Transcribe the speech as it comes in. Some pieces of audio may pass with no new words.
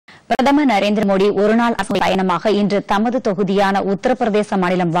பிரதமர் நரேந்திர மோடி ஒருநாள் பயணமாக இன்று தமது தொகுதியான உத்தரப்பிரதேச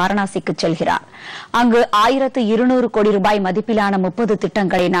மாநிலம் வாரணாசிக்கு செல்கிறார். அங்கு 1200 கோடி ரூபாய் மதிப்பிலான 30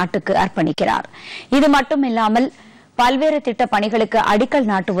 திட்டங்களை நாட்டுக்கு அர்ப்பணிக்கிறார். இது மட்டுமில்லாமல் பல்வேறு திட்டப் பணிகளுக்கு அடிக்கல்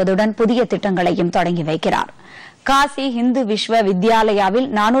நாட்டுவதுடன் புதிய திட்டங்களையும் தொடங்கி வைக்கிறார். காசி இந்து விஸ்வ வித்யாலயாவில்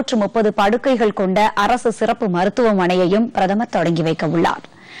 430 படுக்கைகள் கொண்ட அரசு சிறப்பு மருத்துவமனையையும் பிரதமர் தொடங்கி வைக்க உள்ளார்.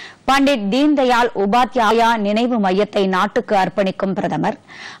 பண்டிட் தீன்தயாள் உபாத்யாயா நினைவு மையத்தை நாட்டுக்கு அர்ப்பணிக்கும் பிரதமர்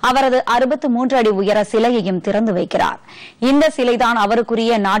அவரது 63 அடி உயர சிலையையும் திறந்து வைக்கிறார். இந்த சிலைதான்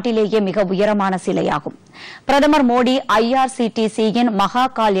அவருக்குரிய நாட்டிலேயே மிக உயரமான சிலையாகும். பிரதமர் மோடி IRCTCயின்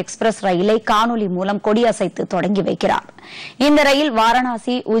மகாகால் எக்ஸ்பிரஸ் ரயிலை காணொலி மூலம் கொடியசைத்து தொடங்கி வைக்கிறார். இந்த ரயில்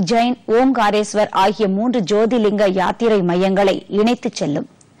வாரணாசி, உஜ்ஜைன், ஓம்காரேஸ்வர் ஆகிய 3 ஜோதிலிங்க யாத்திரை மையங்களை இணைத்துச் செல்லும்.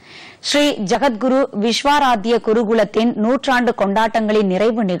 ஸ்ரீ ஜகத்குரு விஸ்வாராத்திய குருகுலத்தின் 100 கொண்டாட்டங்களின்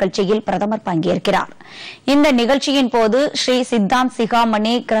நிறைவு நிகழ்ச்சியில் பிரதமர் பங்கேற்கிறார். இந்த நிகழ்ச்சியின் போது ஸ்ரீ சித்தாந்த்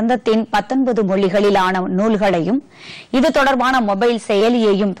சிகாமணி கிரந்தத்தின் 19 மொழிகளிலான நூல்களையும் இது தொடர்பான மொபைல்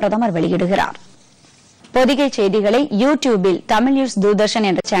செயலியையும் பிரதமர் வெளியிடுகிறார். பொதிகை செய்திகளை யூடியூபில் தமிழ் நியூஸ் தூர்தர்ஷன்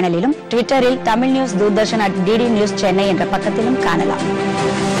என்ற சேனலிலும், ட்விட்டரில் Tamil news Doordarshan @DD News Chennai என்ற பக்கத்திலும் காணலாம்.